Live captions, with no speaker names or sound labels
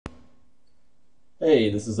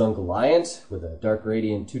Hey, this is Uncle Liant with a Dark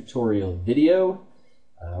Radiant tutorial video.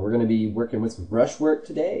 We're going to be working with some brushwork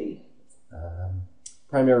today.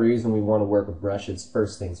 Primary reason we want to work with brushes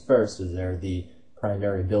first things first is they're the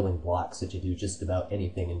primary building blocks that you do just about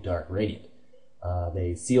anything in Dark Radiant.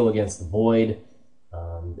 They seal against the void.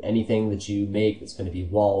 Anything that you make that's going to be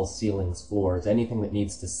walls, ceilings, floors, anything that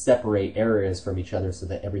needs to separate areas from each other so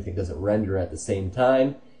that everything doesn't render at the same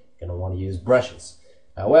time, you're going to want to use brushes.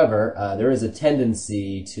 However, there is a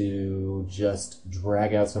tendency to just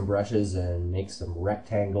drag out some brushes and make some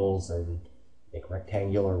rectangles and make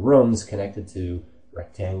rectangular rooms connected to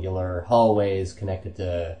rectangular hallways, connected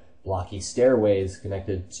to blocky stairways,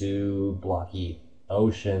 connected to blocky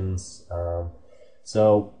oceans.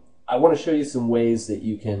 So I want to show you some ways that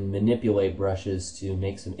you can manipulate brushes to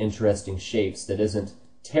make some interesting shapes that isn't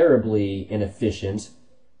terribly inefficient.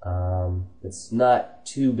 It's not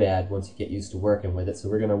too bad once you get used to working with it. So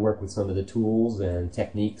we're going to work with some of the tools and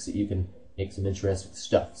techniques that you can make some interesting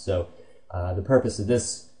stuff. So the purpose of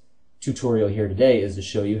this tutorial here today is to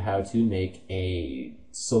show you how to make a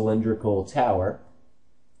cylindrical tower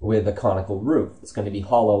with a conical roof. It's going to be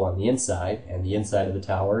hollow on the inside, and the inside of the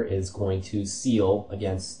tower is going to seal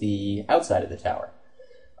against the outside of the tower.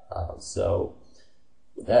 So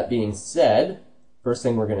with that being said, first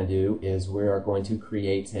thing we're going to do is we are going to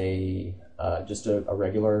create just a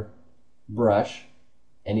regular brush.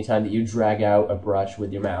 Anytime that you drag out a brush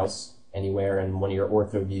with your mouse anywhere in one of your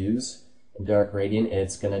ortho views in Dark Radiant,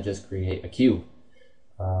 it's going to just create a cube.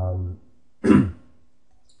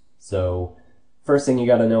 So first thing you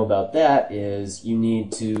got to know about that is you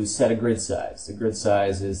need to set a grid size. The grid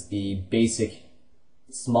size is the basic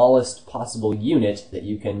smallest possible unit that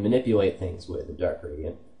you can manipulate things with in Dark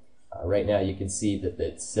Radiant. Right now you can see that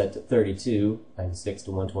it's set to 32, 96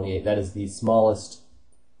 to 128. That is the smallest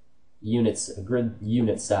grid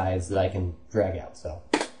unit size that I can drag out. So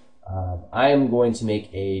I am going to make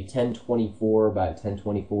a 1024 by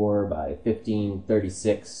 1024 by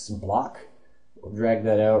 1536 block. We'll drag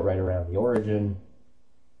that out right around the origin.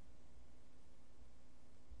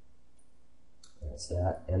 That's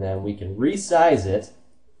that. And then we can resize it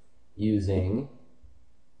using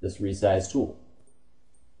this resize tool.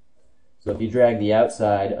 So if you drag the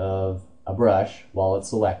outside of a brush while it's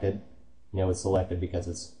selected, you know it's selected because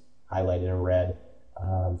it's highlighted in red,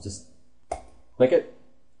 just click it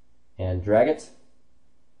and drag it.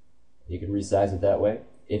 You can resize it that way.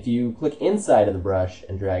 If you click inside of the brush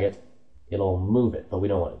and drag it, it'll move it, but we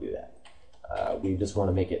don't want to do that. We just want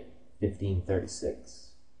to make it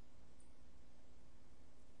 1536.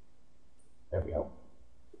 There we go.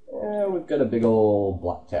 And we've got a big old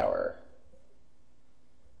block tower.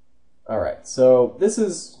 Alright, so this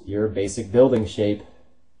is your basic building shape.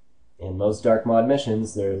 In most Dark Mod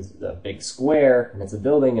missions, there's a big square, and it's a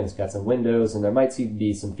building, and it's got some windows, and there might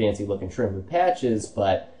be some fancy looking trim with patches,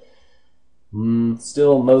 but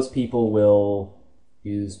still most people will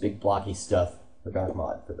use big blocky stuff for Dark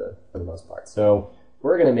Mod for the most part. So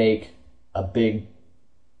we're going to make a big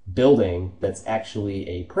building that's actually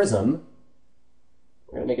a prism.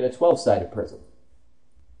 We're going to make it a 12-sided prism.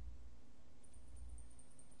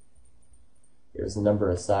 Here's the number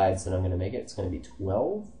of sides that I'm going to make it. It's going to be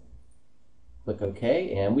 12. Click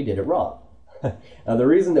OK, and we did it wrong. Now the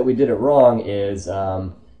reason that we did it wrong is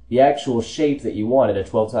the actual shape that you wanted, a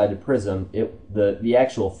 12-sided prism, the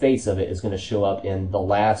actual face of it is going to show up in the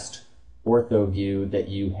last ortho view that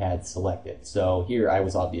you had selected. So here I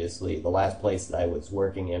was obviously, the last place that I was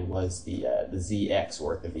working in was the ZX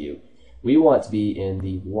ortho view. We want to be in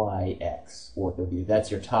the YX ortho view. That's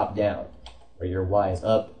your top down, where your Y is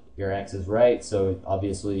up, your X is right, so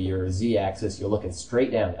obviously your Z axis you're looking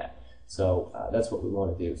straight down at. So that's what we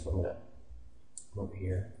want to do. So I'm going to come over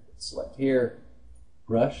here, select here,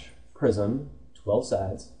 brush, prism, 12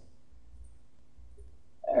 sides.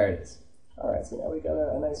 There it is. Alright, so now we got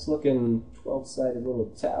a nice looking 12-sided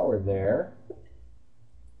little tower there.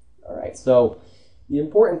 Alright, so the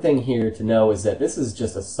important thing here to know is that this is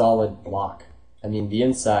just a solid block. I mean, the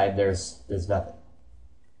inside, there's nothing.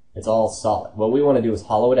 It's all solid. What we want to do is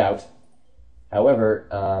hollow it out. However,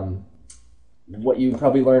 what you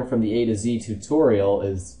probably learned from the A to Z tutorial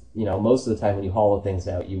is, you know, most of the time when you hollow things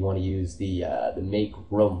out, you want to use the Make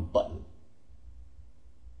Room button,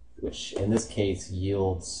 which in this case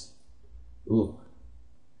yields, ooh,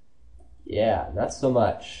 yeah, not so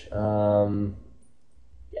much. Yeah,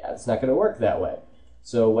 it's not going to work that way.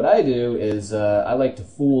 So what I do is I like to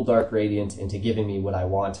fool Dark Radiant into giving me what I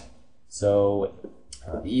want. So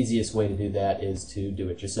the easiest way to do that is to do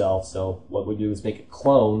it yourself. So what we do is make a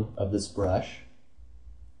clone of this brush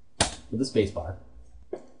with a spacebar.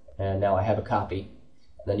 And now I have a copy.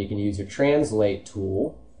 Then you can use your translate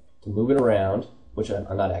tool to move it around, which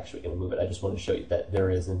I'm not actually going to move it. I just want to show you that there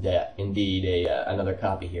is indeed another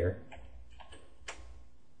copy here.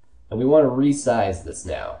 And we want to resize this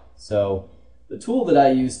now. So the tool that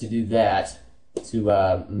I use to do that,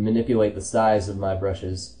 to manipulate the size of my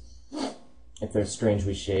brushes, if they're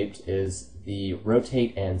strangely shaped, is the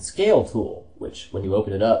rotate and scale tool, which when you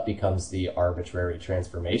open it up becomes the arbitrary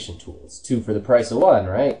transformation tool. It's 2 for the price of 1,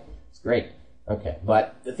 right? It's great. Okay,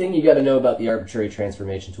 but the thing you got to know about the arbitrary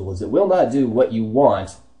transformation tool is it will not do what you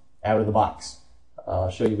want out of the box. I'll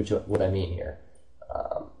show you what I mean here.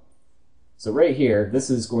 So right here, this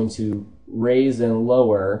is going to raise and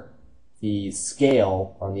lower the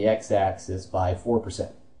scale on the x-axis by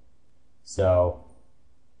 4%. So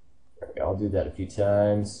there we go. I'll do that a few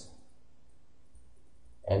times.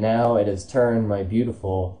 And now it has turned my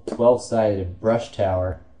beautiful 12-sided brush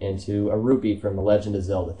tower into a rupee from The Legend of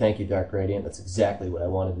Zelda. Thank you, Dark Radiant. That's exactly what I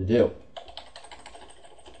wanted to do.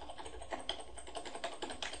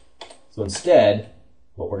 So instead,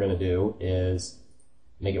 what we're going to do is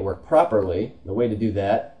make it work properly. The way to do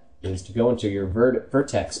that is to go into your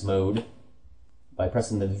vertex mode by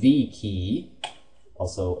pressing the V key,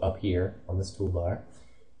 also up here on this toolbar,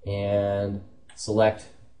 and select,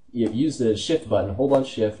 use the shift button, hold on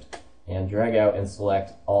shift, and drag out and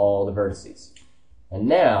select all the vertices. And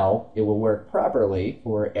now it will work properly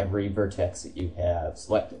for every vertex that you have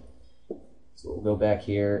selected. So we'll go back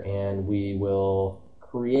here and we will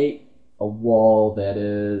create a wall that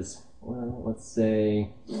is, well, let's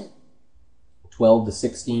say 12 to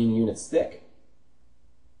 16 units thick.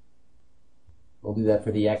 We'll do that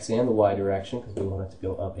for the X and the Y direction because we want it to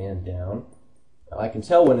go up and down. Now I can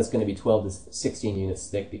tell when it's going to be 12 to 16 units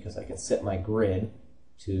thick because I can set my grid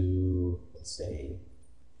to, let's say,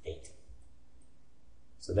 8.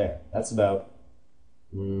 So there, that's about,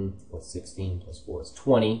 what's 16 plus 4? It's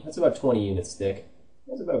 20. That's about 20 units thick.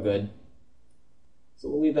 That's about good. So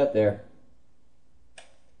we'll leave that there.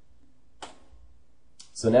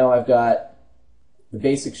 So now I've got the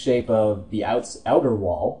basic shape of the outer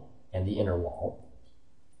wall and the inner wall.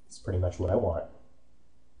 It's pretty much what I want.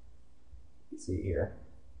 Let's see here.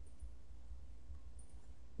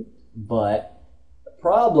 But the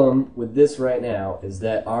problem with this right now is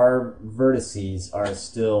that our vertices are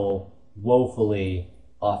still woefully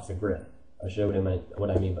off the grid. I'll show you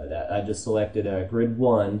what I mean by that. I just selected a grid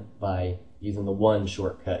 1 by using the 1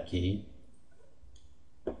 shortcut key.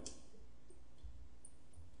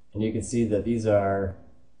 And you can see that these are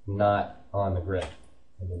not on the grid.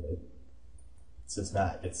 I mean, it's just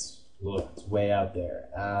not. It's way out there.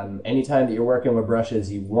 Anytime that you're working with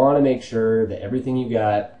brushes, you want to make sure that everything you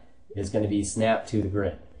got is going to be snapped to the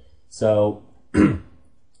grid. So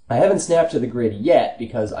I haven't snapped to the grid yet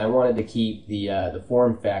because I wanted to keep the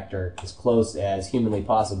form factor as close as humanly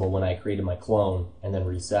possible when I created my clone and then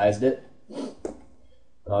resized it.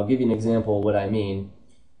 I'll give you an example of what I mean.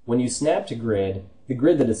 When you snap to grid, the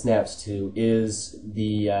grid that it snaps to is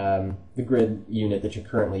the grid unit that you're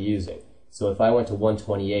currently using. So if I went to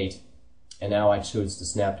 128 and now I choose to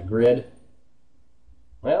snap to grid,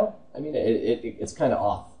 well, I mean, it's kind of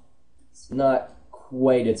off. It's not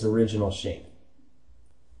quite its original shape.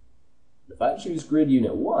 If I choose grid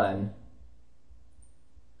unit 1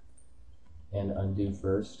 and undo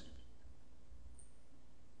first,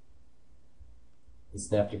 and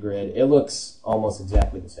snap to grid, it looks almost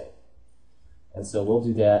exactly the same. And so we'll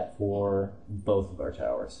do that for both of our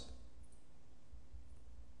towers.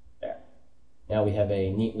 There. Now we have a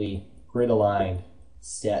neatly grid-aligned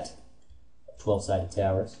set of 12-sided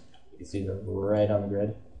towers. You can see they're right on the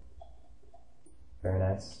grid. Very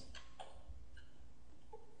nice.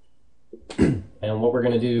 And what we're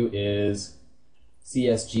going to do is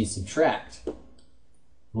CSG subtract. And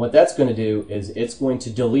what that's going to do is it's going to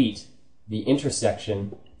delete the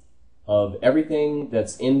intersection of everything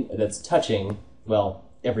that's touching, well,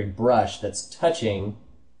 every brush that's touching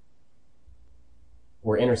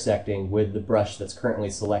or intersecting with the brush that's currently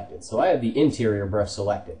selected. So I have the interior brush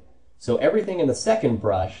selected. So everything in the second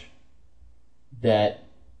brush that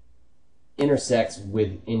intersects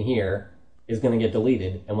with in here is going to get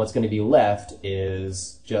deleted, and what's going to be left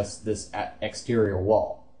is just this exterior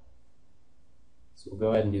wall. So we'll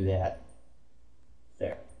go ahead and do that.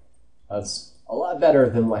 There. That's a lot better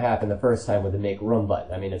than what happened the first time with the make room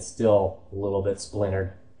button. I mean, it's still a little bit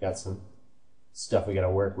splintered. Got some stuff we got to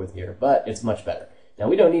work with here, but it's much better. Now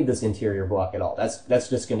we don't need this interior block at all. That's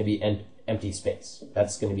just going to be empty space.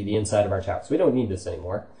 That's going to be the inside of our tower. So we don't need this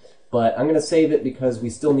anymore. But I'm going to save it because we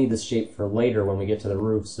still need this shape for later when we get to the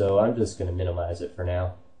roof, so I'm just going to minimize it for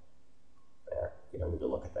now. There, you don't need to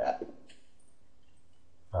look at that.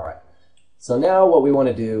 All right. So now what we want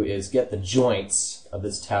to do is get the joints of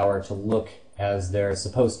this tower to look as they're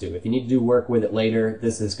supposed to. If you need to do work with it later,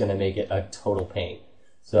 this is going to make it a total pain.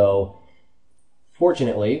 So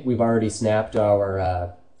fortunately, we've already snapped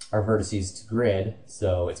our vertices to grid,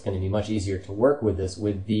 so it's going to be much easier to work with this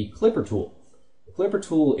with the Clipper tool. The Clipper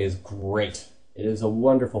tool is great. It is a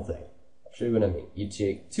wonderful thing. I'll show you what I mean. You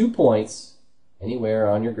take 2 points anywhere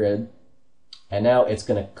on your grid, and now it's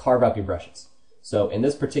going to carve up your brushes. So in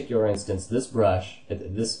this particular instance, this brush,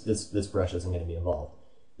 this brush isn't going to be involved.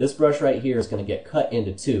 This brush right here is going to get cut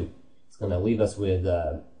into 2. It's going to leave us with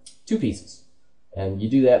 2 pieces. And you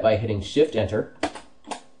do that by hitting Shift-Enter.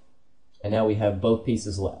 And now we have both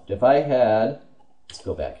pieces left. If I had, let's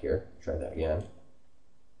go back here, try that again.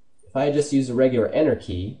 If I had just used a regular Enter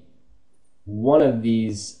key, one of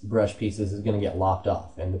these brush pieces is going to get lopped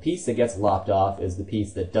off. And the piece that gets lopped off is the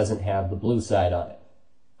piece that doesn't have the blue side on it.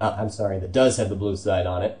 That does have the blue side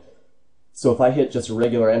on it. So if I hit just a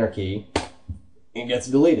regular Enter key, it gets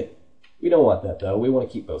deleted. We don't want that though. We want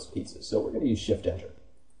to keep both pieces. So we're going to use Shift-Enter.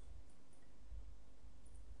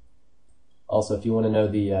 Also, if you want to know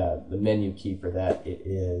the menu key for that, it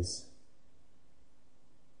is,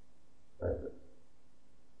 where is it?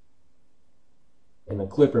 In the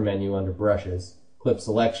Clipper menu under Brushes, Clip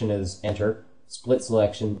Selection is Enter, Split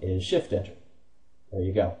Selection is Shift-Enter. There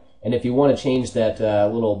you go. And if you want to change that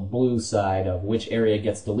little blue side of which area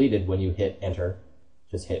gets deleted when you hit Enter,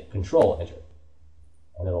 just hit Control-Enter,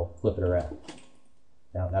 and it'll flip it around.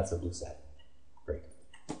 Now that's the blue side. Great.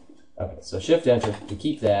 Okay, so Shift-Enter, we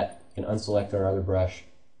keep that. We can unselect our other brush.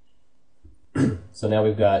 So now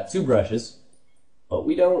we've got 2 brushes, but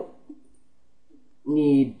we don't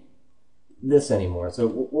need this anymore. So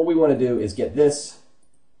what we want to do is get this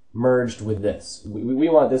merged with this. We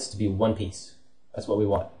want this to be one piece. That's what we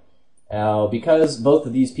want. Now, because both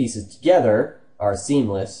of these pieces together are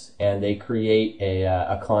seamless and they create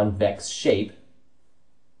a convex shape,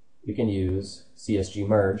 we can use CSG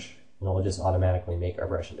Merge, and it'll just automatically make our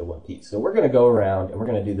brush into one piece. So we're going to go around and we're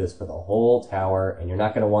going to do this for the whole tower, and you're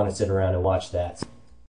not going to want to sit around and watch that.